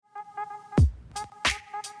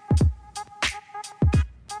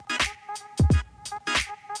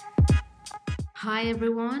Hi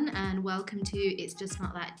everyone and welcome to It's Just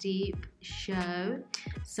Not That Deep show.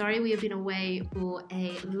 Sorry we have been away for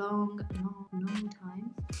a long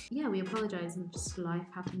time. Yeah, we apologise and just life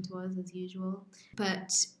happened to us as usual.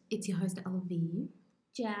 But it's your host LV.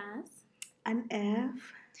 Jazz. And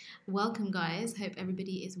F. Welcome guys. Hope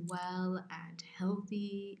everybody is well and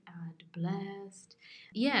healthy and blessed.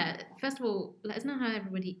 Yeah, first of all, let us know how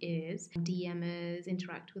everybody is. DM us,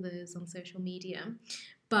 interact with us on social media.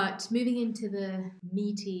 But moving into the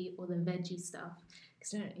meaty or the veggie stuff,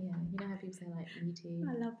 because you know how people say like meaty.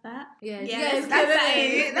 I love that. Yeah, Yes,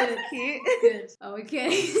 that's cute. Good. Oh,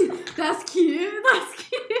 okay, that's cute. That's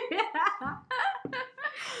cute.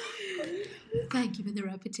 Thank you for the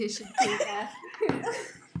repetition.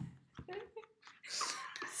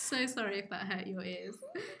 So sorry if that hurt your ears.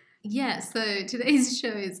 Yeah, so today's show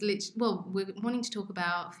is we're wanting to talk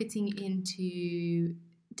about fitting into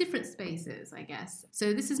different spaces, I guess.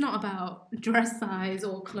 So this is not about dress size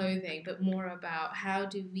or clothing, but more about how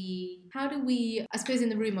do we, I suppose in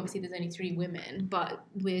the room, obviously there's only 3 women, but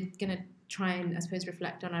we're going to try and, I suppose,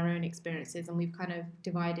 reflect on our own experiences, and we've kind of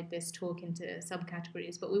divided this talk into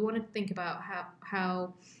subcategories, but we want to think about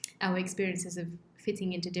how our experiences of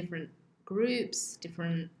fitting into different groups,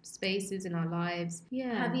 different spaces in our lives.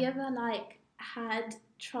 Yeah. Have you ever had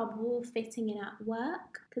trouble fitting in at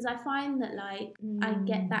work? Because I find that I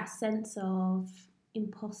get that sense of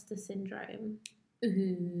imposter syndrome.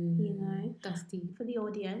 Ooh, you know, that's deep. For the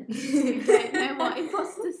audience who don't know what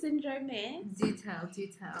imposter syndrome is, do tell.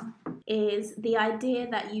 Is the idea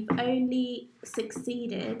that you've only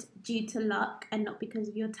succeeded due to luck and not because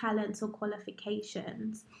of your talents or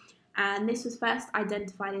qualifications. And this was first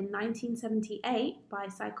identified in 1978 by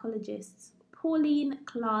psychologists Pauline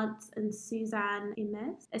Clance and Suzanne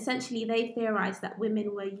Imes. Essentially, they theorised that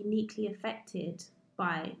women were uniquely affected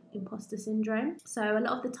by imposter syndrome. So a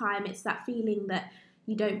lot of the time, it's that feeling that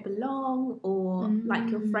you don't belong, or like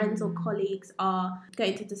your friends or colleagues are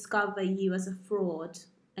going to discover you as a fraud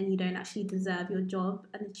and you don't actually deserve your job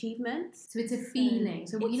and achievements. So it's a feeling.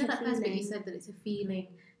 So you know that first bit you said that it's a feeling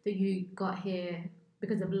that you got here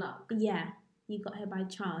because of luck. Yeah, you got here by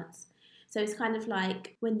chance. So it's kind of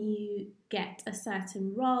like when you get a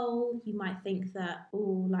certain role, you might think that,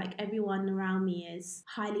 everyone around me is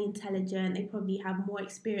highly intelligent. They probably have more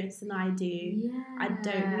experience than I do. Yeah. I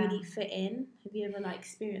don't really fit in. Have you ever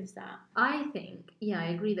experienced that? I think,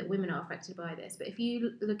 I agree that women are affected by this. But if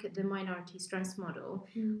you look at the minority stress model,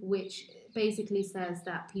 which basically says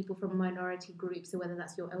that people from minority groups, so whether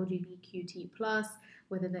that's your LGBTQT+,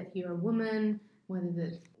 whether that you're a woman, whether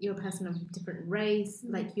that you're a person of different race,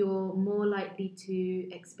 you're more likely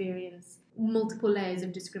to experience multiple layers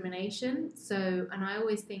of discrimination. So, and I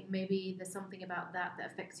always think maybe there's something about that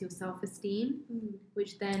affects your self-esteem,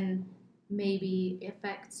 which then maybe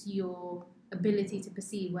affects your ability to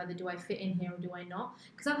perceive whether do I fit in here or do I not.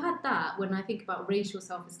 Because I've had that when I think about racial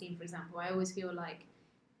self-esteem, for example. I always feel like,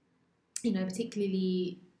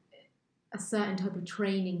 particularly a certain type of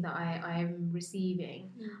training that I am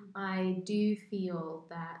receiving, I do feel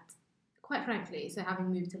that, quite frankly, so having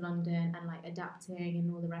moved to London and adapting and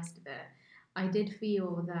all the rest of it, I did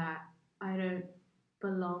feel that I don't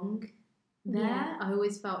belong there. Yeah. I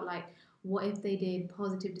always felt like, what if they did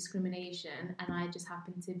positive discrimination and I just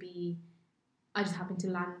happened to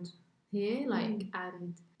land here, and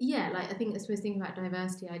I think I suppose thinking about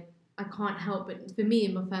diversity, I can't help but, for me,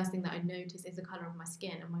 my first thing that I notice is the colour of my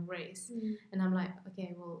skin and my race. And I'm like,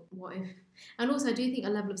 okay, well, what if... And also, I do think a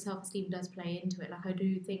level of self-esteem does play into it. I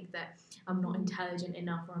do think that I'm not intelligent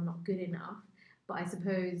enough or I'm not good enough. But I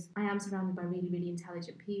suppose I am surrounded by really, really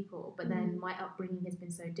intelligent people. But then my upbringing has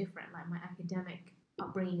been so different. My academic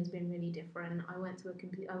upbringing has been really different. I went to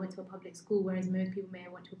a public school, whereas most people may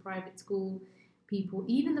have went to a private school.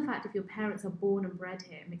 Even the fact if your parents are born and bred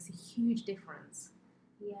here makes a huge difference.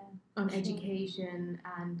 Yeah, on education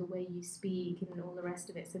and the way you speak and all the rest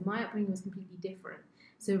of it. So my upbringing was completely different.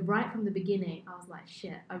 So right from the beginning, I was like,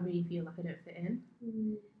 shit, I really feel like I don't fit in.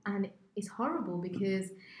 And it's horrible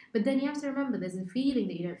but then you have to remember there's a feeling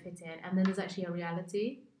that you don't fit in, and then there's actually a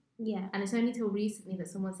reality. Yeah. And it's only till recently that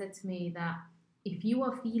someone said to me that if you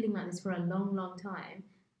are feeling like this for a long, long time,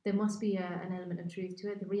 there must be an element of truth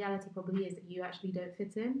to it. The reality probably is that you actually don't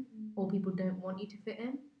fit in, or people don't want you to fit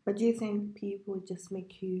in. But do you think people just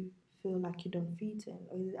make you feel like you don't fit in,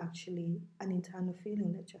 or is it actually an internal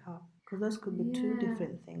feeling that you have? Because those could be 2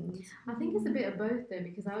 different things. I think it's a bit of both though,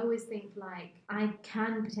 because I always think I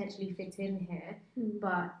can potentially fit in here,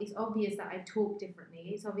 but it's obvious that I talk differently.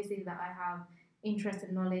 It's obviously that I have interest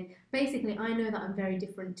and knowledge. Basically, I know that I'm very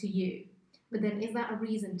different to you, but then is that a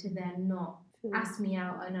reason to then not ask me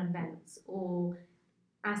out at events or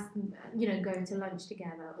ask, go to lunch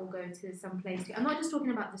together or go to some place. I'm not just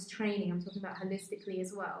talking about this training, I'm talking about holistically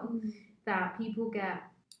as well, that people get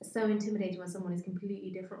so intimidated when someone is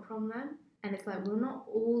completely different from them. And it's like, we're not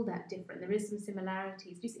all that different. There is some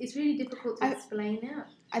similarities. It's really difficult to explain it.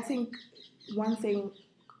 I think one thing,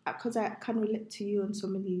 because I can relate to you on so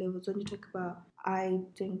many levels, when you talk about, I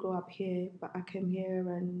didn't grow up here, but I came here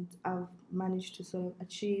and I've managed to sort of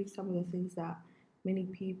achieve some of the things that many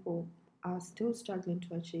people are still struggling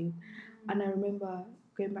to achieve. And I remember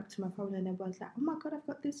going back to my family and everyone's like, oh my God, I've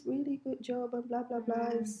got this really good job and blah, blah, blah.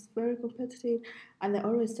 It's very competitive. And they're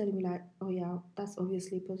always telling me like, oh yeah, that's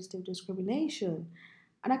obviously positive discrimination.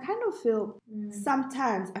 And I kind of feel,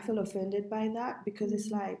 sometimes I feel offended by that, because it's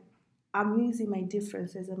like, I'm using my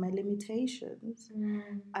differences and my limitations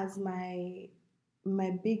as my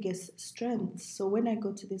biggest strengths. So when I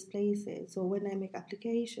go to these places, or when I make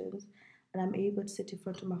applications and I'm able to sit in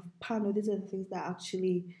front of my panel, these are the things that I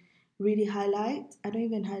actually really highlight. I don't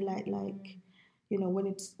even highlight like,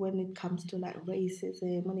 when it comes to like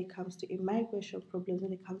racism, when it comes to immigration problems,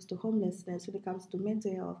 when it comes to homelessness, when it comes to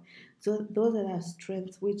mental health. So those are the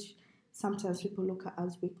strengths which sometimes people look at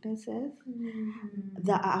as weaknesses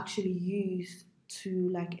that are actually used to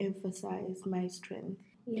like emphasize my strength.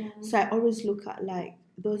 Yeah. So I always look at like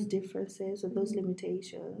those differences or those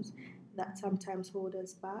limitations that sometimes hold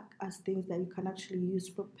us back as things that you can actually use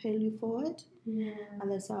to propel you forward. Yeah.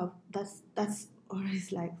 And that's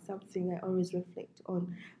always like something I always reflect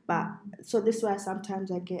on. But so this is why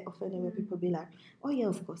sometimes I get offended when people be like, oh yeah,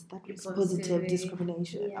 of course that is positive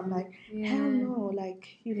discrimination. Yeah. I'm like, hell no, like,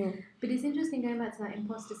 But it's interesting, going back to that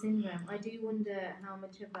imposter syndrome, I do wonder how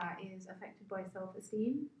much of that is affected by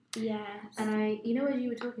self-esteem. Yes. And as you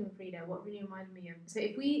were talking, Frida, what really reminded me of, so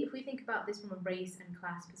if we think about this from a race and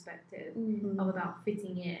class perspective of about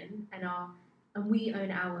fitting in, and we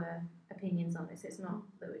own our opinions on this, it's not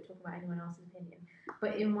that we're talking about anyone else's opinion,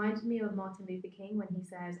 but it reminded me of Martin Luther King when he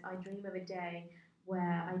says, I dream of a day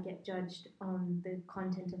where I get judged on the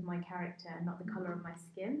content of my character and not the colour of my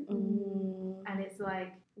skin. And it's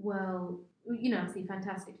like, well, obviously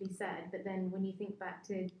fantastically said, but then when you think back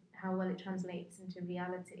to how well it translates into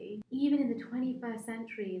reality, even in the 21st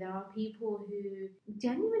century, there are people who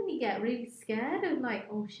genuinely get really scared of like,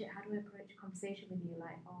 oh shit, how do I approach a conversation with you?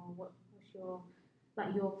 Like, oh, what's your...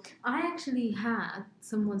 I actually had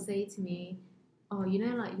someone say to me, oh,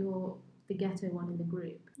 like you're the ghetto one in the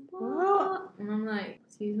group. What? And I'm like,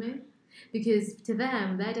 excuse me? Because to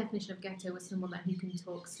them, their definition of ghetto was someone who can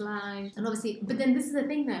talk slang. And obviously, but then this is the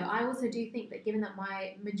thing though, I also do think that given that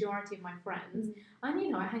my majority of my friends, I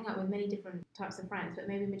hang out with many different types of friends, but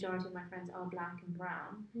maybe majority of my friends are black and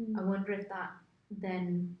brown. I wonder if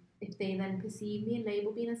they then perceive me and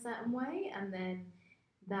label me in a certain way, and then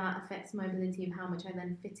that affects my ability of how much I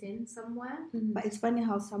then fit in somewhere. But it's funny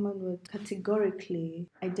how someone would categorically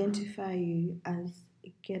identify you as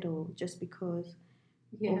a ghetto just because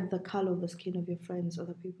of the colour of the skin of your friends or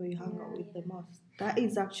the people you hang out with the most. That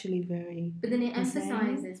is actually very... But then it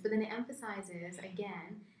emphasizes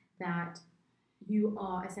again that you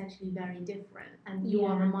are essentially very different, and you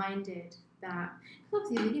are reminded that,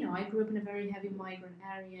 obviously, I grew up in a very heavy migrant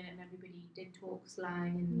area and everybody did talk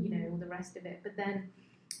slang and all the rest of it, but then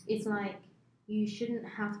it's like you shouldn't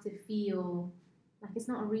have to feel like it's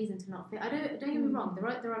not a reason to not fit. Don't get me wrong,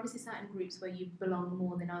 there are obviously certain groups where you belong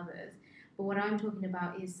more than others, but what I'm talking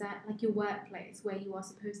about is that, like, your workplace where you are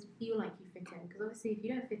supposed to feel like you fit in, because obviously if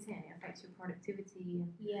you don't fit in, it affects your productivity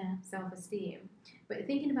and self-esteem. But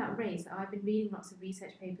thinking about race, I've been reading lots of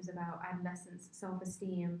research papers about adolescents'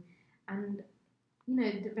 self-esteem, and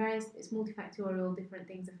the various, it's multifactorial, different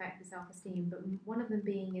things affect the self-esteem, but one of them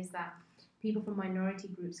being is that people from minority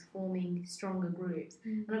groups forming stronger groups.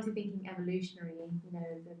 And obviously thinking evolutionary,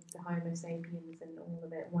 the Homo sapiens and all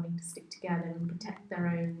of it, wanting to stick together and protect their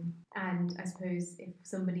own. And I suppose if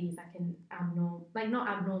somebody's like an abnormal, like not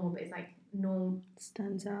abnormal, but it's like norm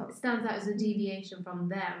stands out as a deviation from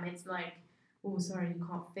them, it's like, oh, sorry, you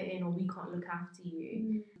can't fit in, or we can't look after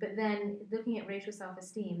you. But then looking at racial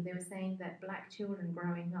self-esteem, they were saying that black children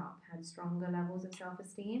growing up had stronger levels of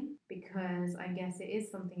self-esteem, because I guess it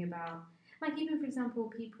is something about, like, even for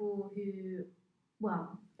example, people who,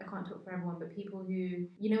 well, I can't talk for everyone, but people who,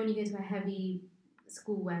 when you go to a heavy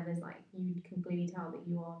school where there's like, you can clearly tell that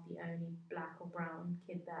you are the only black or brown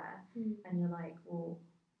kid there, and you're like, well,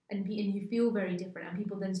 and you feel very different, and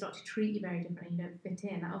people then start to treat you very different, and you don't fit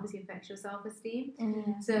in. That obviously affects your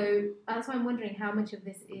self-esteem. So that's why I'm wondering how much of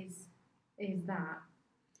this is that.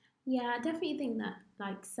 Yeah, I definitely think that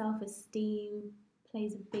like self-esteem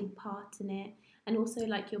plays a big part in it, and also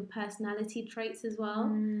like your personality traits as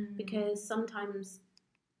well, because sometimes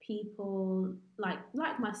people like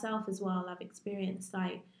myself as well. I've experienced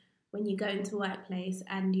like when you go into a workplace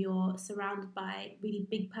and you're surrounded by really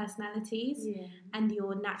big personalities, and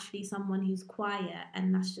you're naturally someone who's quiet,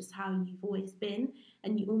 and that's just how you've always been,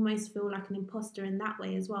 and you almost feel like an imposter in that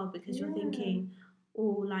way as well, because you're thinking,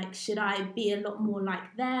 oh, like, should I be a lot more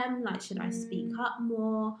like them? Like, should I speak up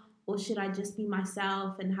more? Or should I just be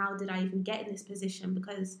myself? And how did I even get in this position?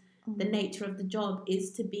 Because the nature of the job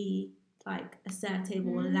is to be like assertive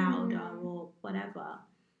or louder or whatever,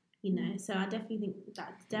 you know. So I definitely think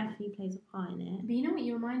that definitely plays a part in it. But you know what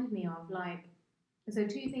you reminded me of? Like, so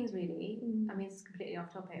two things really. I mean, it's completely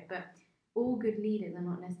off topic, but all good leaders are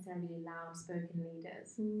not necessarily loud spoken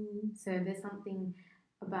leaders. So there's something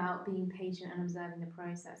about being patient and observing the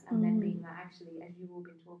process, and then being like, actually, as you've all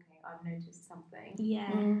been talking, I've noticed something.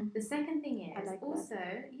 The second thing is also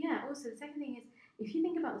the second thing is, if you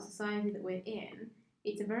think about the society that we're in,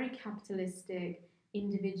 it's a very capitalistic,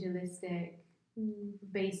 individualistic,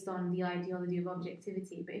 based on the ideology of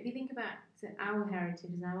objectivity. But if you think about our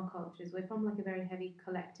heritage and our cultures, we're from like a very heavy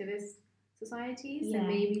collectivist society. So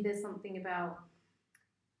maybe there's something about,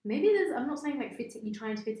 I'm not saying like you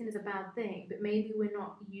trying to fit in is a bad thing, but maybe we're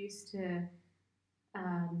not used to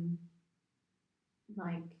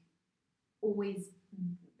like always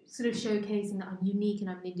sort of showcasing that I'm unique and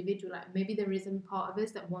I'm an individual. Like maybe there is a part of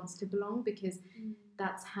us that wants to belong, because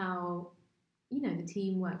that's how, you know, the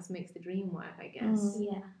team works makes the dream work, I guess.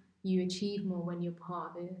 You achieve more when you're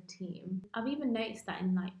part of a team. I've even noticed that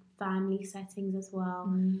in like family settings as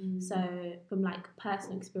well. So from like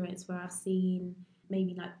personal experience where I've seen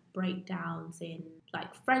maybe like breakdowns in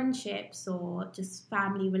like friendships or just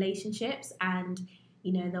family relationships, and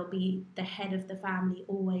you know, there'll be the head of the family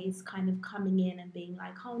always kind of coming in and being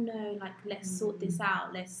like, oh no, like let's sort this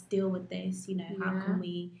out, let's deal with this, you know, how can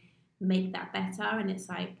we make that better? And it's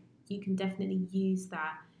like, you can definitely use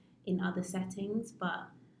that in other settings, but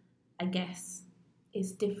I guess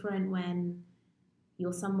it's different when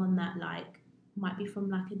you're someone that like might be from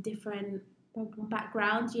like a different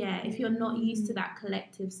background. If you're not used to that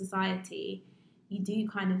collective society, you do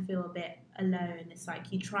kind of feel a bit alone. It's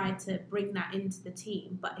like you try to bring that into the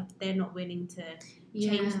team, but if they're not willing to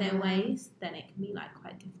change their ways, then it can be like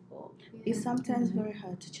quite difficult. It's sometimes very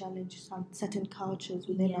hard to challenge some certain cultures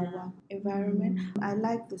within a work environment. I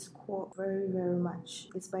like this quote very, very much.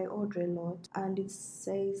 It's by Audre Lorde, and it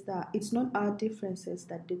says that it's not our differences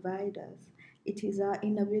that divide us. It is our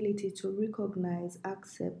inability to recognize,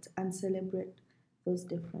 accept, and celebrate those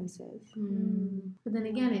differences. But then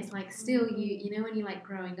again, it's like still you know when you're like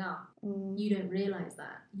growing up, you don't realise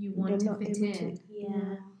that you want to fit in.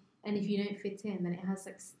 And if you don't fit in, then it has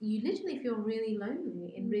like, you literally feel really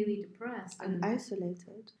lonely and really depressed and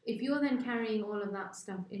isolated. If you're then carrying all of that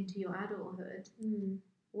stuff into your adulthood,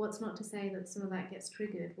 what's not to say that some of that gets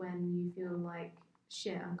triggered when you feel like,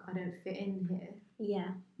 shit, I don't fit in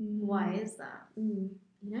here. Why is that? You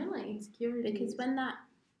know, like insecurity. Because when that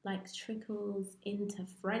like trickles into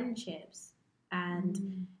friendships,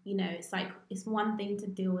 and you know, it's like, it's one thing to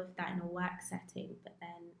deal with that in a work setting, but then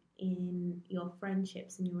in your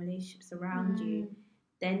friendships and your relationships around you,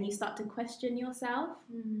 then you start to question yourself,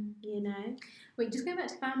 you know. Wait, just go back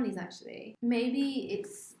to families actually. Maybe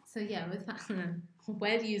it's, so with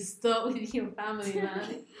where do you start with your family,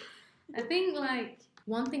 man? I think like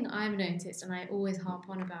one thing I've noticed, and I always harp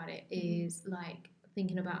on about it, is like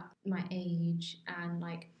thinking about my age and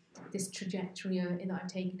like this trajectory that I've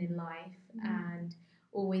taken in life, and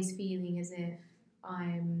always feeling as if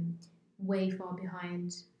I'm way far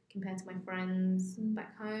behind compared to my friends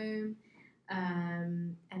back home,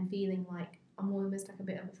 and feeling like I'm almost like a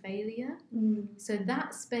bit of a failure. So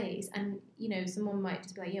that space, and you know, someone might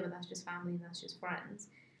just be like, yeah, but that's just family and that's just friends.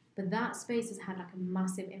 But that space has had like a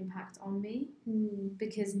massive impact on me,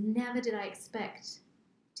 because never did I expect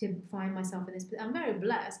to find myself in this. I'm very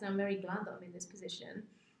blessed and I'm very glad that I'm in this position.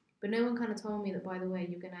 But no one kind of told me that, by the way,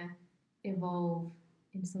 you're going to evolve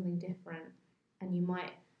into something different, and you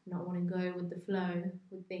might not want to go with the flow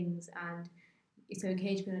with things, and it's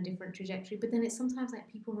okay to be on a different trajectory. But then it's sometimes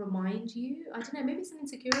like people remind you, I don't know, maybe it's an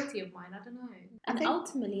insecurity of mine, I don't know. And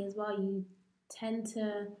ultimately as well, you tend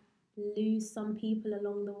to lose some people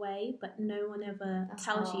along the way, but no one ever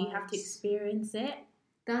tells you have to experience it.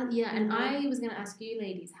 And I was going to ask you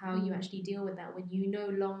ladies how you actually deal with that when you no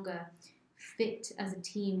longer fit as a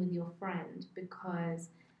team with your friend, because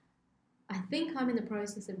I think I'm in the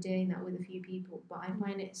process of doing that with a few people, but I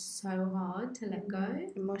find it so hard to let go.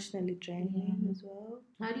 Emotionally draining as well.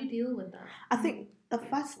 How do you deal with that? I think the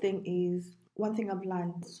first thing is, one thing I've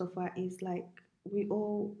learned so far is like, we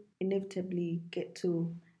all inevitably get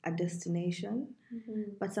to a destination.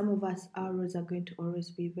 But some of us, our roads are going to always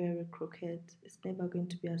be very crooked. It's never going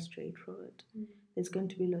to be a straight road. There's going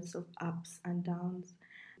to be lots of ups and downs.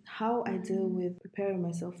 How I deal with preparing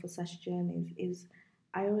myself for such journeys is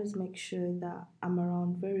I always make sure that I'm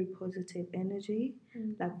around very positive energy,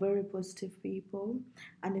 like very positive people.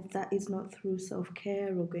 And if that is not through self-care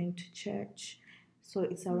or going to church, so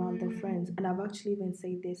it's around the friends. And I've actually even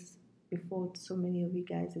said this before to so many of you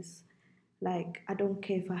guys, is like, I don't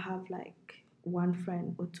care if I have like one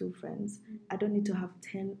friend or two friends. I don't need to have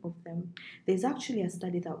 10 of them. There's actually a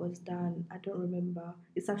study that was done, I don't remember,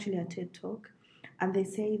 it's actually a TED Talk, and they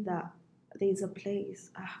say that there's a place,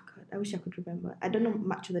 God, I wish I could remember, I don't know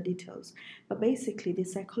much of the details, but basically the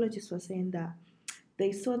psychologists were saying that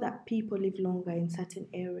they saw that people live longer in certain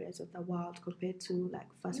areas of the world compared to like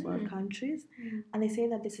first world countries. And they say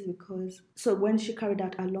that this is because, so when she carried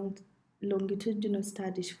out a longitudinal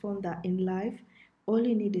study, she found that in life, all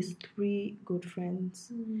you need is 3 good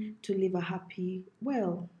friends to live a happy,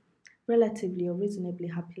 well, relatively or reasonably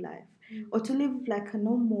happy life. Or to live like a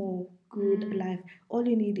normal, good life, all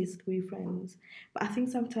you need is 3 friends. But I think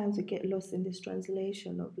sometimes we get lost in this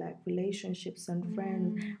translation of like relationships and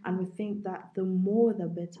friends, and we think that the more the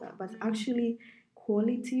better. But actually,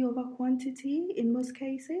 quality over quantity in most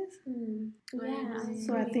cases.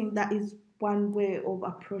 So I think that is one way of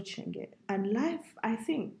approaching it. And life, I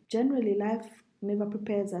think, generally life never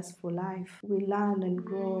prepares us for life. We learn and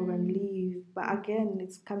grow and live. But again,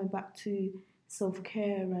 it's coming back to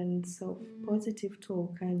self-care and self-positive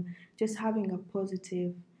talk and just having a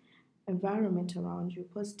positive environment around you,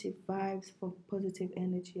 positive vibes, for positive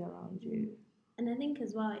energy around you. And I think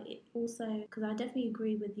as well, it also, because I definitely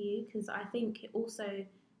agree with you, because I think it also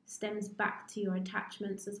stems back to your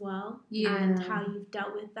attachments as well, and how you've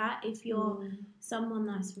dealt with that. If you're someone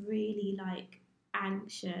that's really like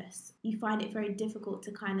anxious, you find it very difficult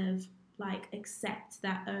to kind of like accept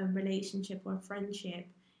that a relationship or a friendship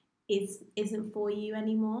isn't for you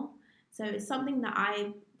anymore. So it's something that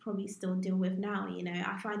I probably still deal with now. You know,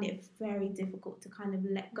 I find it very difficult to kind of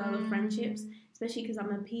let go of friendships, especially because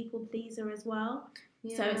I'm a people pleaser as well.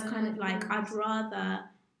 So it's kind of like I'd rather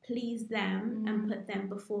please them and put them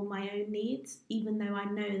before my own needs, even though I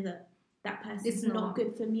know that that person is not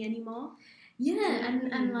good for me anymore.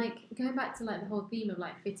 And like going back to like the whole theme of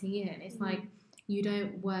like fitting in, it's like you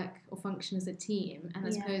don't work or function as a team, and I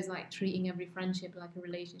suppose like treating every friendship like a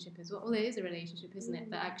relationship as well. Well, it is a relationship, isn't it?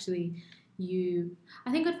 That actually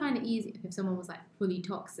I think I'd find it easy if someone was like fully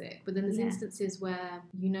toxic, but then there's instances where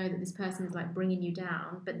you know that this person is like bringing you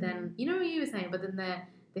down, but then you know what you were saying, but then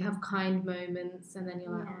they have kind moments, and then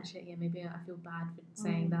you're like, oh shit, maybe I feel bad for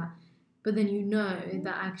saying that, but then you know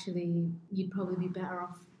that actually you'd probably be better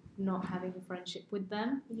off not having a friendship with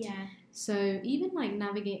them. So even like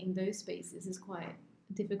navigating those spaces is quite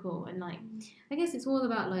difficult, and like I guess it's all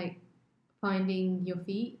about like finding your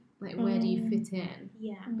feet, like where do you fit in,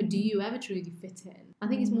 but do you ever truly fit in? I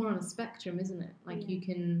think it's more on a spectrum, isn't it? Like you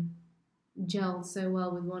can gel so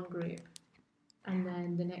well with one group, and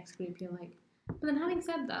then the next group you're like, but then having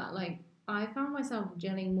said that, like I found myself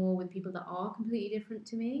gelling more with people that are completely different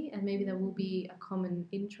to me, and maybe there will be a common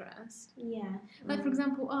interest. Like for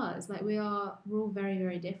example, us, like we're all very,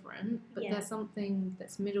 very different, but there's something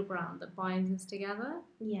that's middle ground that binds us together.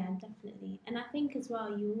 Definitely. And I think as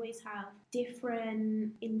well, you always have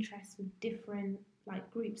different interests with different like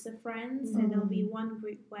groups of friends. So there'll be one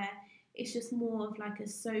group where it's just more of like a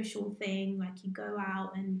social thing, like you go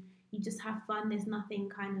out and you just have fun, there's nothing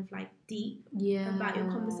kind of like deep about your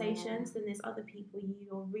conversations. Then there's other people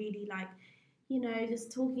you're really like, you know,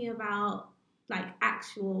 just talking about like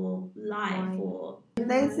actual life or...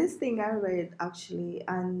 There's this thing I read actually,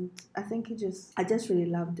 and I think I just really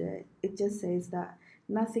loved it. It just says that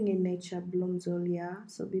nothing in nature blooms all year,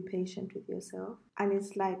 so be patient with yourself. And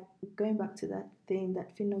it's like going back to that thing,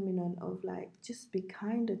 that phenomenon of like, just be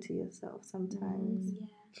kinder to yourself sometimes.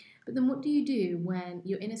 But then what do you do when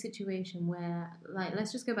you're in a situation where, like,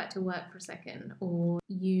 let's just go back to work for a second, or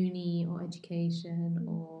uni or education,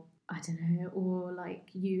 or I don't know, or like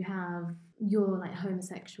you're like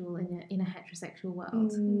homosexual in a heterosexual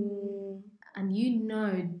world, and you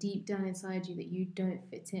know deep down inside you that you don't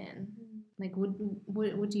fit in. Like, what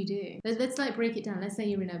do you do? Let's like break it down. Let's say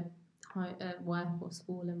you're in a work or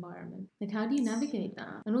school environment. Like, how do you navigate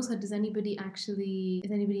that? And also, is anybody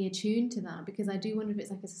attuned to that? Because I do wonder if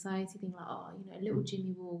it's like a society thing, like, oh, you know, little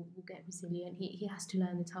Jimmy will get resilient. He has to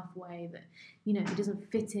learn the tough way, that, you know, if he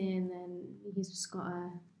doesn't fit in, then he's just got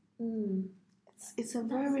to... It's a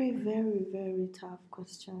very, very, very tough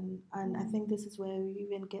question. And I think this is where we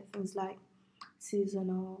even get things like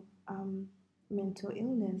seasonal mental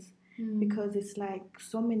illness. because it's like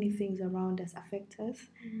so many things around us affect us.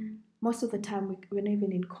 Most of the time we're not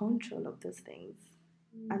even in control of those things,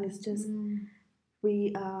 and it's just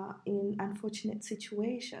we are in unfortunate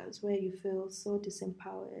situations where you feel so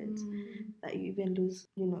disempowered that you even lose,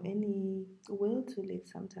 any will to live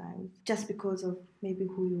sometimes, just because of maybe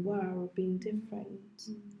who you are or being different.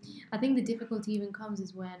 I think the difficulty even comes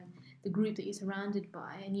is when the group that you're surrounded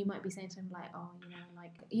by, and you might be saying something like,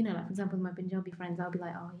 like for example, my Punjabi friends, I'll be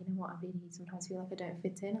like, oh, you know what, I really sometimes feel like I don't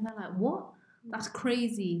fit in, and they're like, what? That's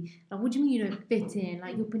crazy. Like, what do you mean you don't fit in?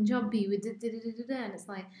 Like, you're Punjabi with and it's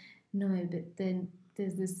like, no, but then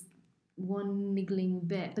there's this one niggling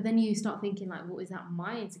bit. But then you start thinking, like, well, is that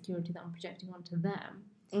my insecurity that I'm projecting onto them?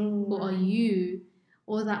 Or are you,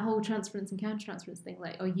 or that whole transference and counter-transference thing,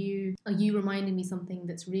 like, are you reminding me something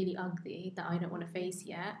that's really ugly that I don't want to face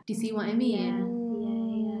yet? Do you see what I mean?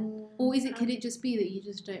 Yeah. Or could it just be that you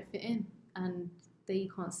just don't fit in and they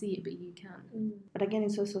can't see it, but you can? But again,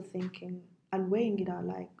 it's also thinking and weighing it out,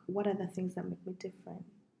 like, what are the things that make me different?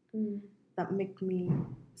 That make me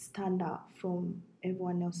stand out from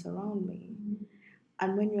everyone else around me.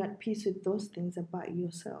 And when you're at peace with those things about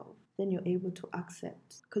yourself, then you're able to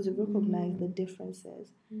accept, because you recognize the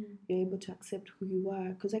differences. You're able to accept who you are,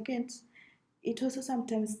 because again, it also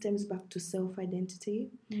sometimes stems back to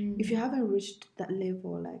self-identity. If you haven't reached that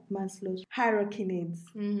level, like Maslow's hierarchy needs,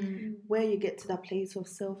 where you get to that place of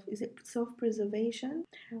self-preservation?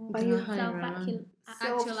 But you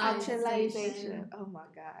self-actualization. Oh my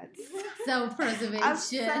God. Self-preservation. I'm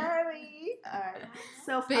sorry.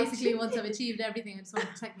 Basically, once I've achieved everything, I just want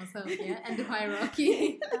to protect myself, End of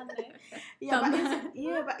hierarchy.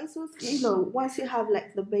 But it's also, once you have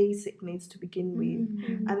like the basic needs to begin with,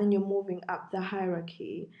 and then you're moving up the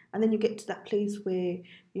hierarchy, and then you get to that place where,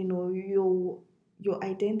 your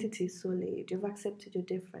identity is solid, you've accepted your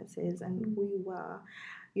differences and who you are,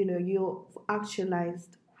 you've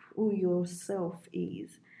actualized who yourself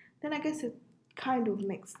is, then I guess it kind of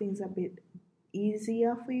makes things a bit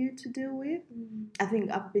easier for you to deal with. I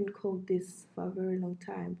think I've been called this for a very long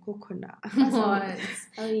time, coconut. What?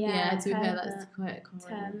 Oh yeah, to be fair, that's quite a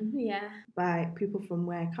common. By people from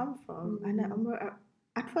where I come from, and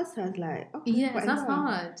at first I was like, okay, yes, that's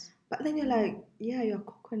hard. But then you're like, yeah, you're a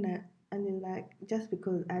coconut, and you're like, just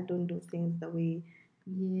because I don't do things the way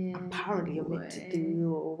apparently you're meant to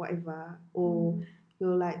do or whatever, or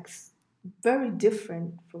you're like very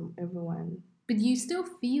different from everyone. But you still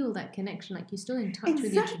feel that connection, like you're still in touch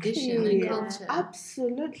with your tradition and culture.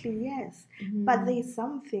 Absolutely, yes. But there's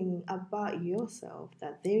something about yourself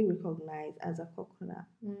that they recognize as a coconut.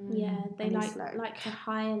 Yeah, they like to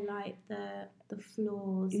highlight the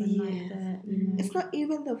flaws and like the. It's not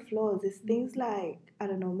even the flaws. It's things like, I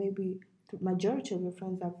don't know, maybe the majority of your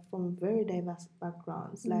friends are from very diverse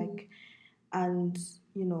backgrounds, like, and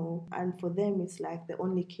and for them it's like they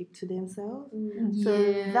only keep to themselves. So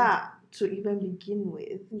that, to even begin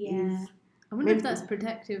with, is, I wonder if that's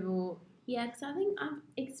protective or... Yeah, because I think I've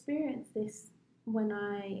experienced this when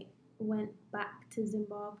I went back to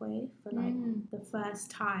Zimbabwe for like the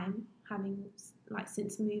first time, having like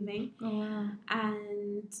since moving. Oh wow.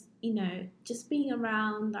 And just being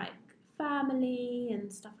around like family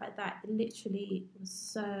and stuff like that, it literally was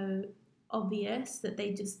so obvious that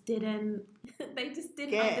they just didn't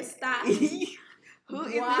understand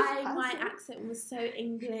why my accent was so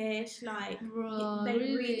English. Like, they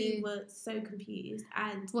really were so confused.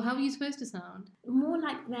 And well, how were you supposed to sound? More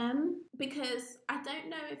like them, because I don't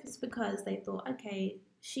know if it's because they thought, okay,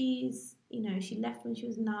 she's, she left when she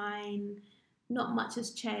was 9. Not much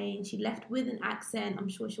has changed. She left with an accent. I'm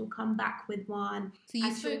sure she'll come back with one. So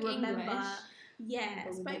you spoke English? Yeah,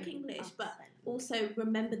 spoke English, but also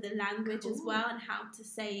remember the language as well and how to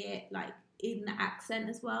say it, like, in the accent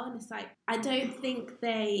as well. And it's like, I don't think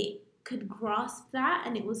they could grasp that,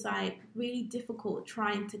 and it was like really difficult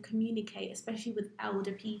trying to communicate, especially with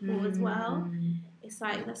elder people as well. It's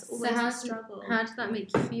like, that's always a struggle. How did that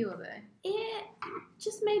make you feel though? It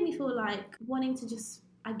just made me feel like wanting to just,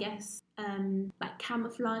 I guess, like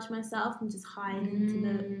camouflage myself and just hide into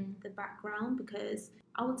the background, because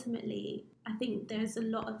ultimately I think there's a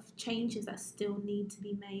lot of changes that still need to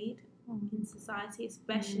be made in society,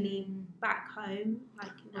 especially back home,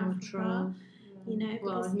 like in Africa.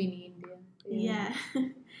 Well, I mean India.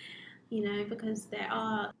 Yeah. Because there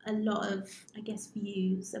are a lot of, I guess,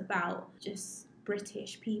 views about just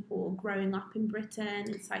British people growing up in Britain.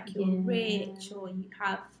 It's like you're rich or you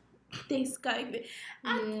have this going.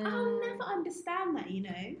 I'll never understand that,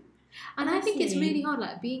 And honestly, I think it's really hard,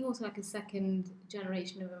 like being also like a second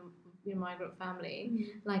generation of your migrant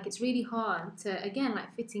family, like it's really hard to, again, like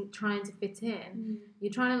trying to fit in.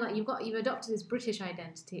 You're trying to, like, you've adopted this British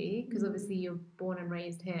identity because obviously you're born and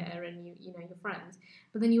raised here and you know your friends,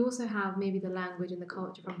 but then you also have maybe the language and the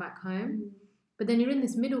culture from back home. But then you're in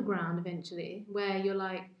this middle ground eventually where you're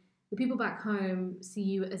like, the people back home see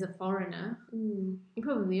you as a foreigner. You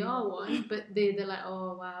probably are one, but they're like,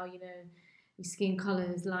 oh wow, you know, your skin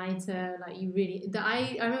colour is lighter, like you really...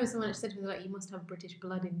 I remember someone that said to me, like, you must have British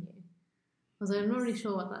blood in you. I was like, I'm not really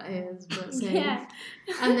sure what that is, but say... Yeah.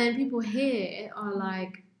 And then people here are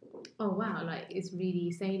like, oh wow, like it's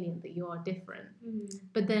really salient that you are different.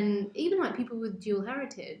 But then even like people with dual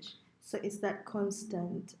heritage... So it's that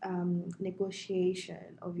constant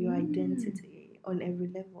negotiation of your identity on every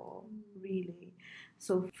level, really.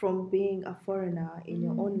 So from being a foreigner in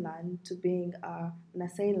your own land to being an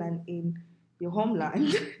assailant in your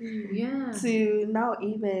homeland, to now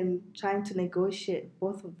even trying to negotiate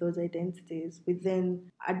both of those identities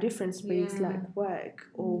within a different space like work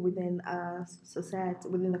or within a society,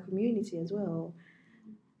 within a community as well.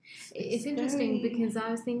 It's interesting because I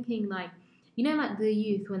was thinking, like, you know, like the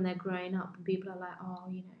youth when they're growing up and people are like, oh,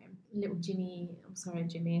 you know, little Jimmy, I'm sorry,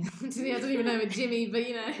 Jimmy, I don't even know Jimmy, but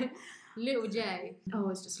you know, little J, oh,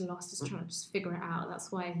 it's just lost, just trying to just figure it out,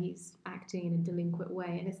 that's why he's acting in a delinquent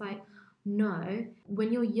way. And it's like, no,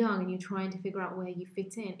 when you're young and you're trying to figure out where you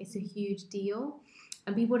fit in, it's a huge deal.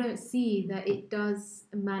 And people don't see that it does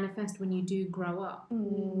manifest when you do grow up.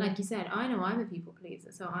 Like you said, I know I'm a people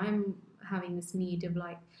pleaser, so I'm having this need of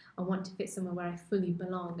like, I want to fit somewhere where I fully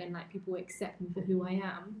belong and like people accept me for who I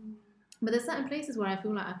am. But there's certain places where I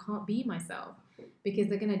feel like I can't be myself because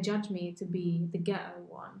they're going to judge me to be the ghetto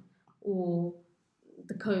one or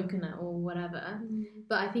the coconut or whatever.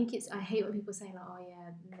 But I think I hate when people say like, oh yeah,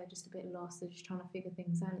 they're just a bit lost, they're just trying to figure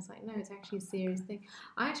things out. It's like, no, it's actually a serious thing.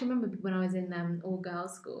 I actually remember when I was in all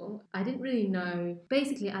girls school, I didn't really know,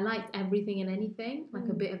 basically I liked everything and anything, like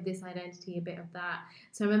a bit of this identity, a bit of that.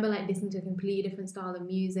 So I remember like listening to a completely different style of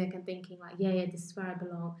music and thinking like, yeah, this is where I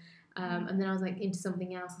belong. And then I was like into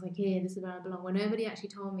something else. I was like, yeah, this is where I belong. When nobody actually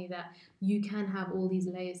told me that you can have all these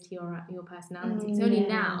layers to your personality. It's only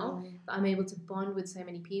now that I'm able to bond with so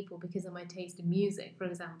many people because of my taste in music, for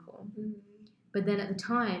example. But then at the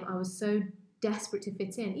time, I was so desperate to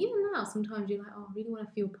fit in. Even now, sometimes you're like, oh, I really want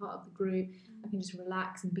to feel part of the group. I can just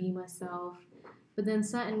relax and be myself. But then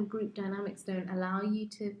certain group dynamics don't allow you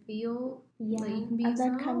to feel like you can be yourself.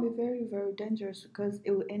 And that can be very, very dangerous because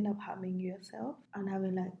it will end up harming yourself and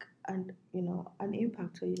having like an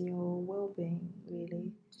impact on your well-being,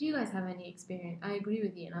 really. Did you guys have any experience? I agree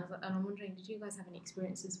with you, and I'm wondering, did you guys have any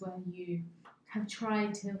experiences where you have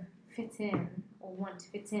tried to fit in or want to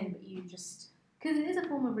fit in, but you just... Because it is a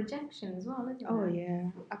form of rejection as well, isn't it? Oh yeah,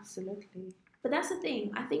 absolutely. But that's the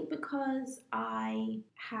thing. I think because I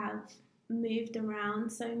have moved around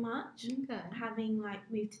so much, having like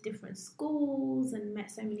moved to different schools and met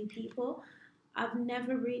so many people, I've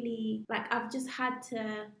never really, like, I've just had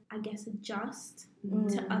to, I guess, adjust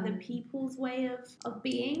to other people's way of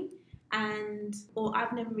being, or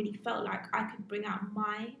I've never really felt like I could bring out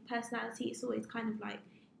my personality. It's always kind of like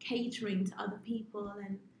catering to other people.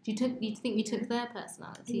 And you think you took their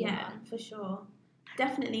personality? Yeah, for sure.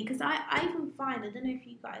 Definitely, because I even find, I don't know if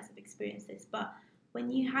you guys have experienced this, but when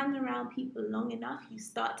you hang around people long enough, you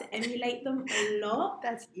start to emulate them a lot.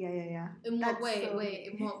 That's yeah. In what way?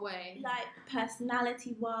 In what way? Like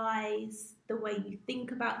personality-wise, the way you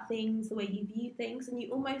think about things, the way you view things, and you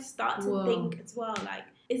almost start to think as well, like,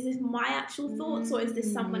 is this my actual thoughts or is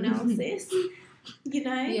this someone else's? You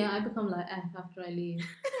know? Yeah, I become like F after I leave.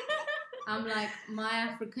 I'm like, my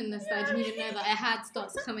Africanness that I didn't even know that I had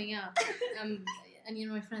starts coming out. And you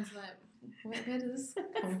know, my friends are like, where does this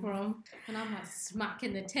come from? And I'm like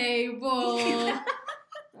smacking the table. What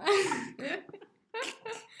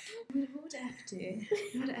would F do?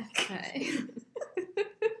 What would F say?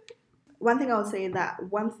 One thing I would say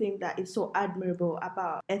one thing that is so admirable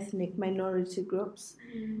about ethnic minority groups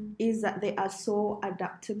is that they are so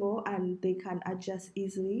adaptable and they can adjust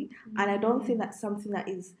easily. And I don't think that's something that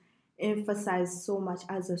is emphasized so much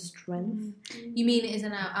as a strength. You mean it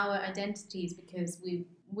isn't our identities because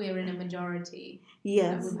we're in a majority?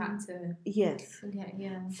 Yes. We've had to... Yes. Okay,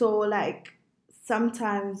 yeah. So like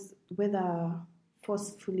sometimes whether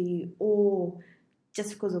forcefully or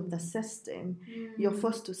just because of the system, you're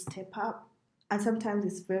forced to step up, and sometimes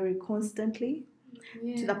it's very constantly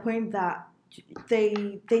to the point that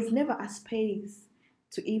there's never a space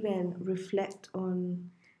to even reflect on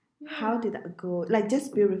how did that go, like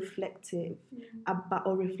just be reflective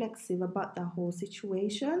reflexive about the whole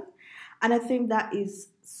situation. And I think that is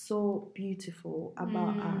so beautiful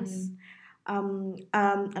about us. And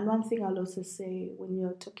one thing I'll also say when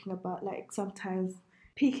you're talking about like sometimes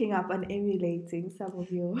picking up and emulating some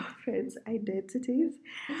of your friends' identities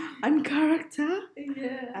and character,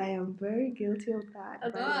 I am very guilty of that.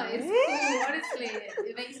 Oh, it's cool. Honestly,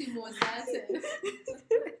 it makes you more assertive.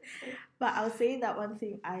 But I'll say that one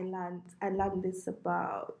thing I learned this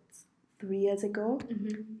about 3 years ago.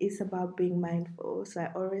 It's about being mindful. So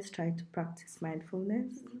I always try to practice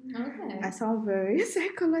mindfulness. Okay. I sound very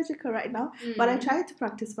psychological right now, but I try to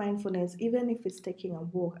practice mindfulness, even if it's taking a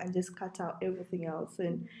walk and just cut out everything else.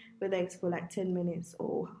 And whether it's for like 10 minutes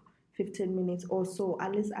or 15 minutes or so,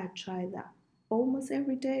 at least I try that almost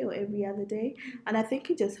every day or every other day. And I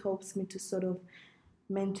think it just helps me to sort of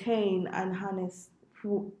maintain and harness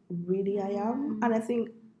who really I am. And I think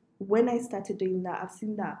when I started doing that, I've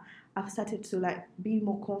seen that I've started to like be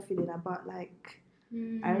more confident about like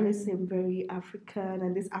I always seem very African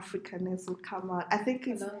and this Africanness will come out. I think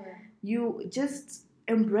it's you just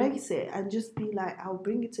embrace it and just be like, I'll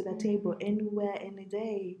bring it to the table anywhere, any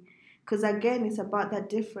day. Because again, it's about that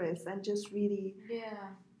difference and just really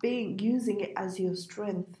using it as your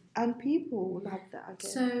strength. And people love that, I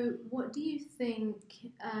guess. So what do you think,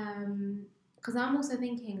 because I'm also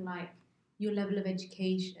thinking like your level of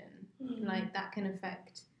education, like that can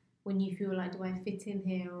affect when you feel like, do I fit in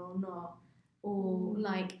here or not? Or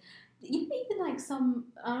like, even like some,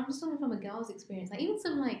 I'm just talking from a girl's experience, like even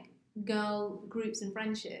some like girl groups and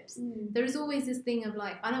friendships, there is always this thing of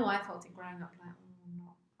like, I know I felt it growing up, like,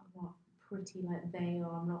 oh, I'm not pretty like they,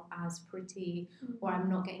 or I'm not as pretty, or I'm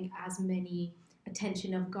not getting as many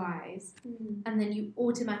attention of guys, and then you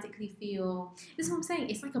automatically feel, this is what I'm saying,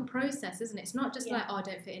 it's like a process, isn't it? It's not just like, oh, I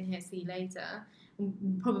don't fit in here, see you later.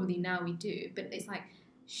 Probably now we do, but it's like,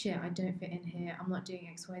 shit, I don't fit in here, I'm not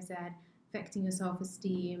doing XYZ, affecting your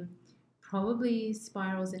self-esteem, probably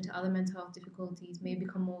spirals into other mental health difficulties, may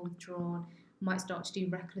become more withdrawn, might start to do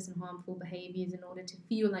reckless and harmful behaviours in order to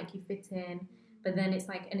feel like you fit in, but then it's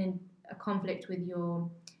like a conflict with your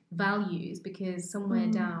values, because somewhere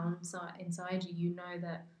down inside you, you know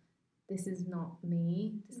that this is not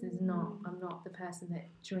me, this is not, I'm not the person that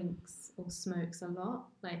drinks or smokes a lot,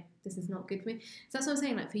 like this is not good for me. So that's what I'm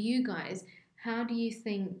saying, like for you guys, how do you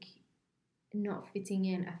think not fitting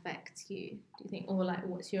in affects you, do you think, or like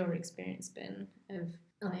what's your experience been of,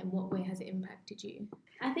 like in what way has it impacted you?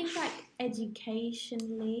 I think like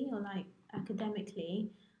educationally or like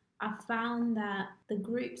academically, I found that the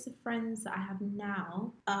groups of friends that I have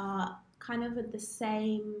now are kind of at the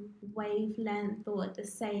same wavelength or at the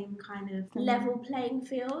same kind of level playing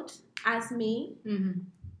field as me,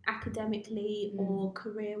 academically or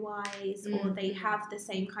career-wise, or they have the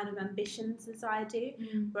same kind of ambitions as I do.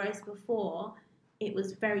 Whereas before, it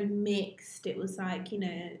was very mixed. It was like, you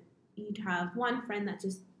know, you'd have one friend that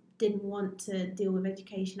just didn't want to deal with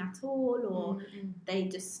education at all, or they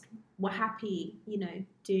just were happy, you know,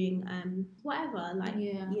 doing whatever, like,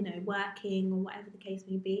 you know, working or whatever the case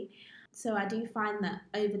may be. So I do find that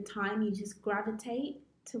over time you just gravitate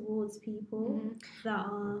towards people that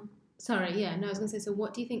are... Sorry, yeah, no, I was going to say, so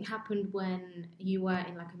what do you think happened when you were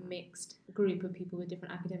in like a mixed group of people with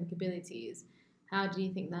different academic abilities? How do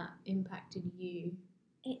you think that impacted you?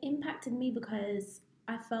 It impacted me because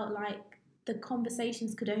I felt like the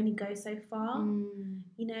conversations could only go so far,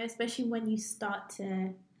 you know, especially when you start to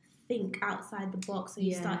think outside the box, or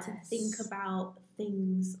you start to think about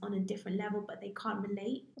things on a different level, but they can't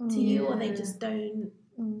relate to you, or they just don't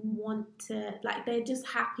want to, like they're just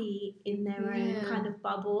happy in their own kind of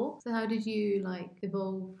bubble. So how did you like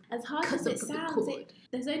evolve? As hard as it sounds,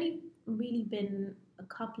 there's only really been a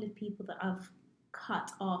couple of people that I've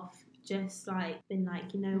cut off, just like been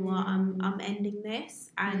like, you know what, I'm ending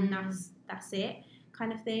this, and that's it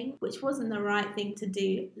kind of thing, which wasn't the right thing to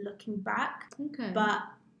do looking back. But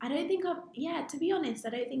I don't think to be honest, I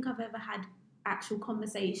don't think I've ever had actual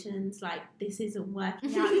conversations like, this isn't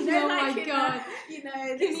working out, you know, like, my God, you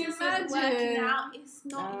know, this isn't working out, it's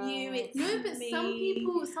not you, it's no, but me.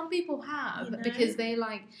 some people have, you know? Because they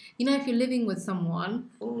like, you know, if you're living with someone,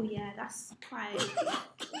 that's quite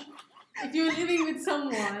if you're living with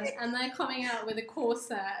someone and they're coming out with a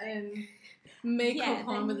corset and makeup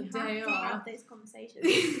on with a day off, have those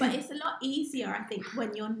conversations. But it's a lot easier, I think,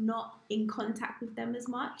 when you're not in contact with them as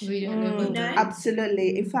much. We don't live with them.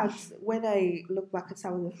 Absolutely. In fact, when I look back at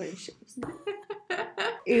some of the friendships,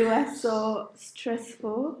 it was so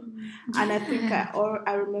stressful. And I think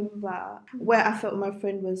I remember where I felt my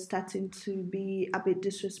friend was starting to be a bit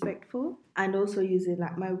disrespectful and also using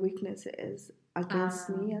like my weaknesses against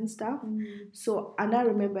me and stuff. So, and I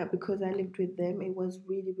remember because I lived with them, it was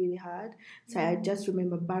really, really hard. So I just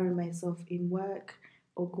remember burying myself in work,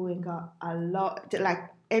 or going out a lot, like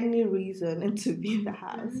any reason to be in the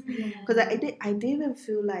house. Because I didn't even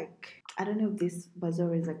feel like, I don't know if this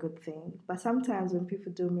buzzer is a good thing, but sometimes when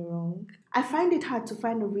people do me wrong, I find it hard to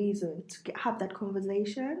find a reason to have that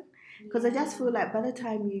conversation. Because I just feel like by the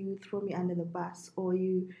time you throw me under the bus, or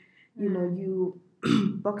you know, you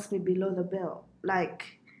box me below the belt,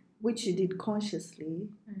 like, which you did consciously,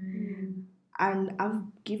 and I've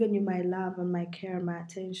given you my love and my care and my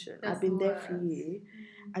attention. I've been there for you,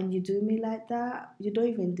 and you do me like that, you don't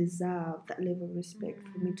even deserve that level of respect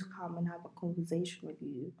for me to come and have a conversation with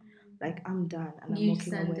you. Like, I'm done and I'm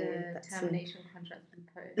walking away. You That's send a termination contract in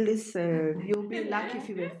the post. Listen, you'll be lucky if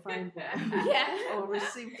you even find one. Or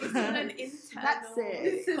receive it's one. not an internal. That's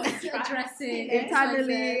it. This is addressing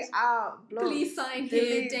Internally, out, block, please sign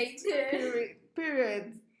here, date here.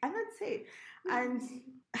 Period. And that's it. And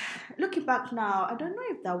looking back now, I don't know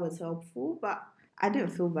if that was helpful, but I didn't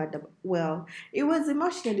feel bad. Well, it was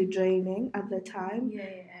emotionally draining at the time.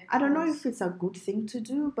 I don't know if it's a good thing to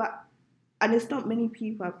do, but, and it's not many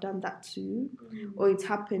people have done that too, or it's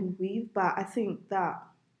happened with, but I think that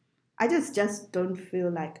I just don't feel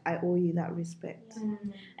like I owe you that respect.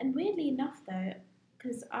 And weirdly enough though,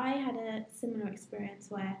 because I had a similar experience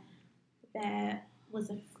where there was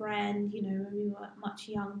a friend, you know, when we were much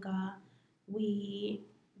younger, we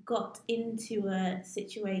got into a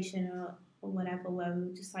situation or whatever where we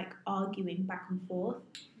were just like arguing back and forth.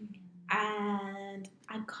 And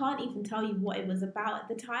I can't even tell you what it was about at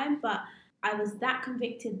the time, but I was that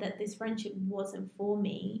convicted that this friendship wasn't for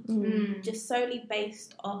me, just solely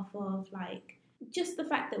based off of like just the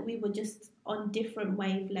fact that we were just on different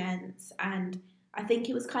wavelengths, and I think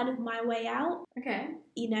it was kind of my way out. Okay.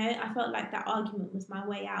 You know, I felt like that argument was my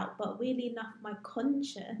way out, but weirdly enough, my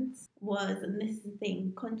conscience was, and this is the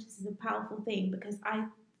thing, conscience is a powerful thing, because I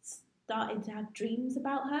started to have dreams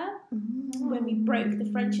about her when we broke the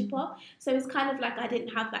friendship off. So it's kind of like I didn't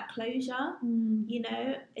have that closure, you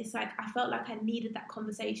know. It's like I felt like I needed that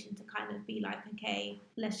conversation to kind of be like, okay,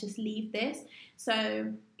 let's just leave this.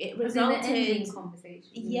 So it resulted in the ending conversation.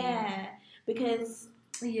 Yeah, because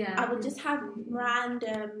I would just have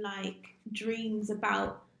random like dreams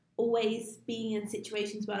about always being in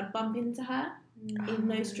situations where I'd bump into her in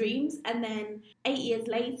those dreams, and then 8 years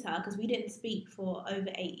later, because we didn't speak for over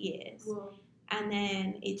 8 years, and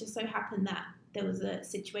then it just so happened that there was a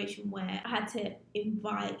situation where I had to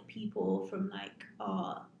invite people from like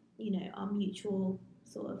our, you know, our mutual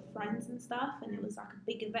sort of friends and stuff, and it was like a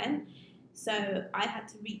big event, so I had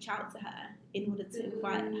to reach out to her in order to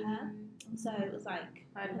invite her. So it was like,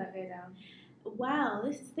 how did that go down? Wow,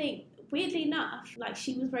 this is the thing. Weirdly enough, like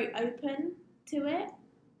she was very open to it.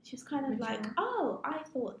 She was kind of like, oh, I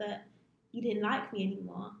thought that you didn't like me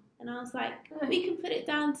anymore. And I was like, we can put it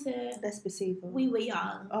down to let's be civil. We were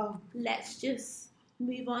young. Let's just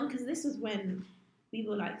move on. Because this was when we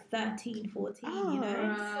were like 13, 14, you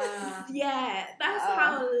know? Yeah, that's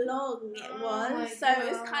how long it was. So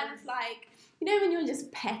it was kind of like, you know, when you're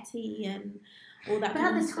just petty and all that. But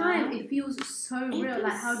at the time, it feels so real.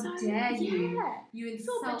 Like, how dare you? You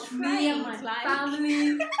insult me and my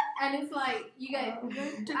family. And it's like, you get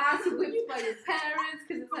ass whipped by your parents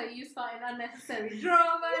because it's like you starting unnecessary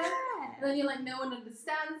drama. And then you're like, no one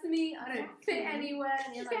understands me. I don't fit anywhere.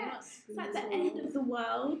 And you're like, it's like the end of the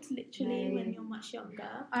world, literally, when you're much younger.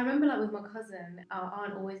 I remember, like, with my cousin, our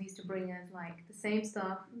aunt always used to bring us, like, the same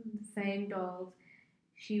stuff, the same dolls.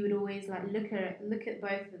 She would always like look at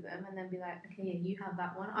both of them and then be like, okay, yeah, you have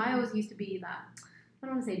that one. I always used to be that, I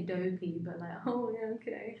don't want to say dopey, but like, oh yeah,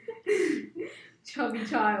 okay, chubby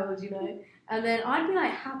child, you know. And then I'd be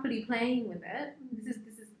like happily playing with it. This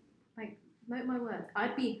is like, note my words.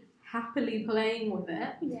 I'd be happily playing with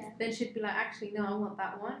it. Yeah. Then she'd be like, actually, no, I want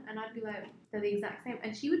that one. And I'd be like, they're the exact same.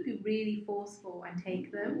 And she would be really forceful and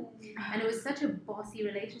take them. And it was such a bossy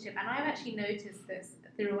relationship. And I've actually noticed this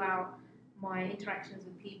throughout my interactions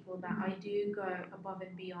with people, that I do go above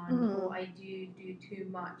and beyond, or I do too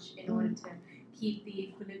much in order to keep the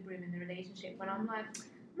equilibrium in the relationship. When I'm like,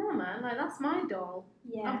 no man, like that's my doll.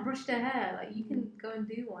 I've brushed her hair. Like you can go and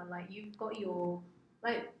do one. Like you've got your,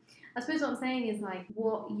 like, I suppose what I'm saying is like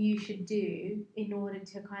what you should do in order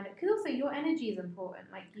to kind of, because also your energy is important.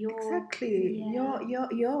 Like you're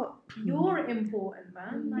you're important,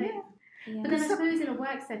 man. Like, but then I suppose in a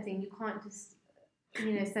work setting you can't just,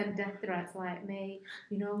 you know, send death threats like, mate,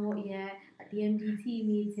 you know what, yeah, at the MDT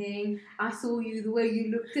meeting, I saw you the way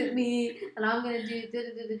you looked at me, and I'm going to do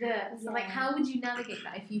da-da-da-da-da. So, like, how would you navigate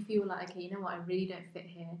that if you feel like, okay, you know what, I really don't fit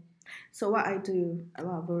here? So what I do,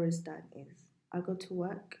 what I've always done is, I go to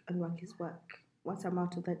work, and work is work. Once I'm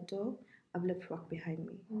out of that door, I've left work behind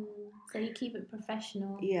me. So you keep it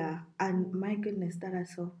professional. Yeah, and my goodness, that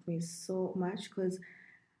has helped me so much because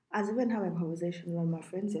as I even having a conversation with one of my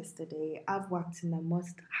friends yesterday, I've worked in the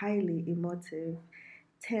most highly emotive,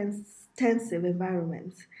 tensive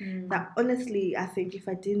environment. That honestly, I think if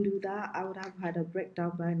I didn't do that, I would have had a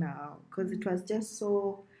breakdown by now because it was just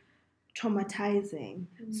so traumatizing.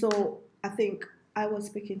 So I think I was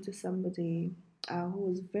speaking to somebody who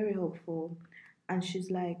was very helpful, and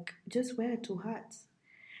she's like, just wear 2 hats.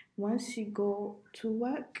 Once you go to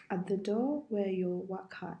work, at the door, wear your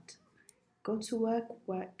work hat. Go to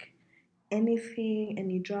work. Anything,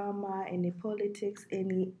 any drama, any politics,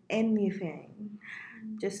 anything,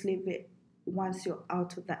 just leave it once you're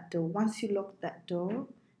out of that door. Once you lock that door,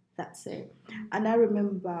 that's it. And I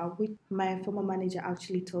remember my former manager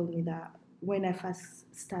actually told me that when I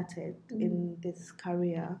first started in this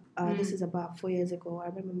career, this is about 4 years ago. I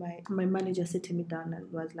remember my manager sitting me down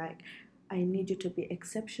and was like, I need you to be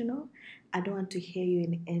exceptional. I don't want to hear you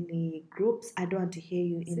in any groups. I don't want to hear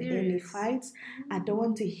you in any fights. I don't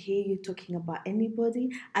want to hear you talking about anybody.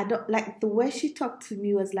 I don't like the way she talked to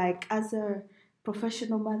me was like as a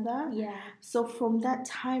professional mother. Yeah. So from that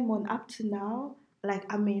time on up to now, like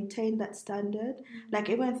I maintain that standard. Like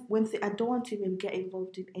even when I don't want to even get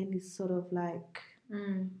involved in any sort of like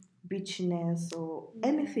bitchiness or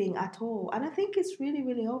anything at all. And I think it's really,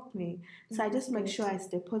 really helped me. So I just make sure I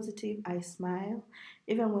stay positive, I smile.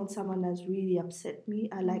 Even when someone has really upset me,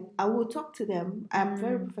 I will talk to them. I'm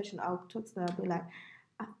very professional. I'll talk to them. I'll be like,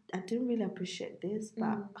 I didn't really appreciate this,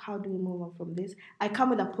 but how do we move on from this? I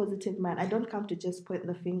come with a positive mind. I don't come to just point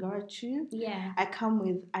the finger at you. Yeah. I come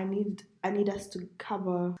with I need us to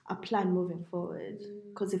cover a plan moving forward.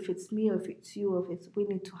 Because if it's me or if it's you or if it's we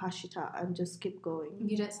need to hash it out and just keep going.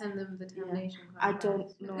 You don't send them the termination I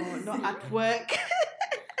don't. No, not at work.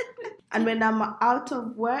 And when I'm out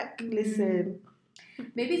of work, listen.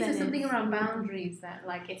 Maybe it's just something around boundaries that,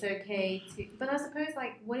 like, it's okay to... But I suppose,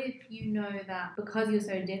 like, what if you know that because you're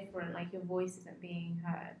so different, like, your voice isn't being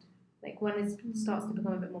heard? Like, when it starts to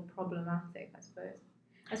become a bit more problematic, I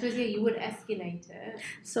suppose, yeah, you would escalate it.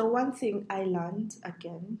 So one thing I learned,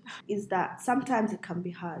 again, is that sometimes it can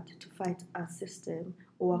be hard to fight a system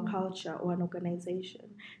or a culture or an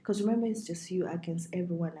organization. Because remember, it's just you against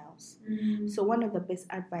everyone else. So one of the best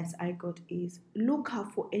advice I got is look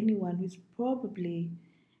out for anyone who's probably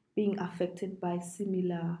being affected by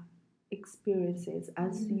similar experiences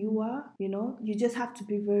as you are. You know, you just have to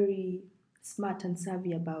be very smart and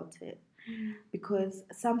savvy about it. Because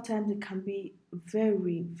sometimes it can be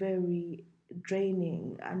very, very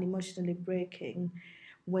draining and emotionally breaking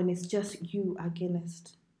when it's just you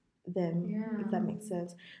against them, if that makes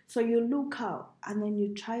sense. So you look out and then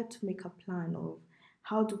you try to make a plan of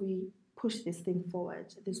how do we push this thing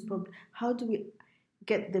forward, this problem, how do we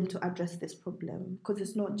get them to address this problem, because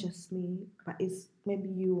it's not just me, but it's maybe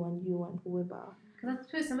you and whoever. Because I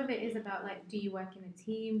suppose some of it is about, like, do you work in a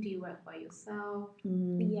team? Do you work by yourself?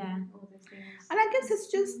 Yeah. All those things. And I guess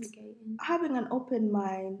it's just having an open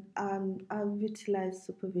mind. I've utilized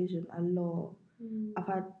supervision a lot. I've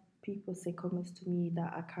had people say comments to me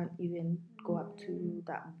that I can't even go up to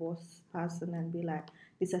that boss person and be like,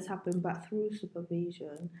 this has happened. But through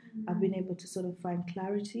supervision, I've been able to sort of find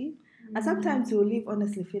clarity. And sometimes you'll leave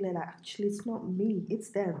honestly feeling like, actually, it's not me, it's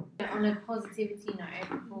them. On a positivity note,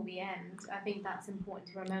 before we end, I think that's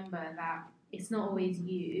important to remember that it's not always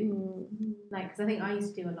you. Like, because I think I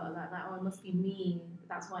used to do a lot of that. Like, oh, it must be me.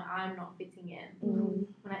 That's why I'm not fitting in.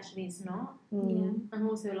 When actually it's not. Yeah. And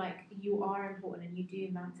also, like, you are important and you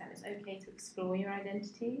do matter. And it's okay to explore your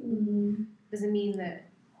identity. Doesn't mean that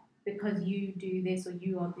because you do this or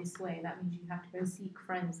you are this way, that means you have to go seek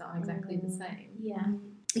friends that are exactly the same. Yeah.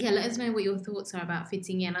 Yeah, let us know what your thoughts are about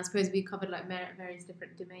fitting in. I suppose we covered like various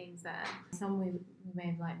different domains there. Some we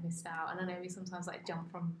may have like missed out, and I know we sometimes like jump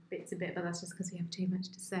from bit to bit, but that's just because we have too much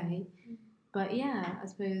to say. But yeah, I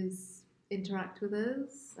suppose interact with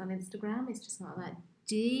us on Instagram. It's just not that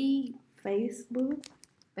deep. Facebook,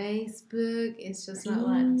 it's just not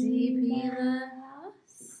that deep either.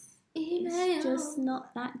 Email. It's just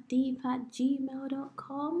not that deep at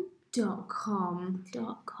gmail.com. .com.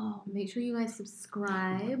 Make sure you guys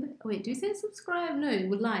subscribe. Wait, do you say subscribe? No,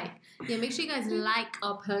 like. Yeah, make sure you guys like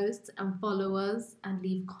our posts and follow us and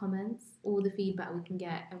leave comments. All the feedback we can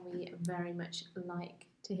get, and we very much like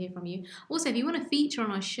to hear from you. Also, if you want to feature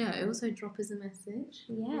on our show, also drop us a message.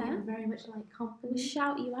 Yeah. We very much like company. We'll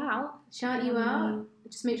shout you out.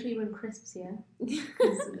 Just make sure you run crisps here.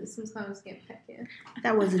 Because sometimes get pecked.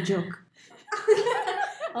 that was a joke.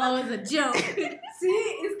 Oh, it's a joke. See,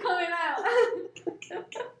 it's coming out.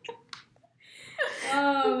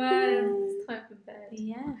 Oh man, it's time for bed.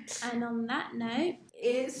 Yeah. And on that note,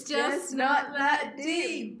 it's just not that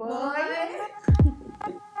deep, boy.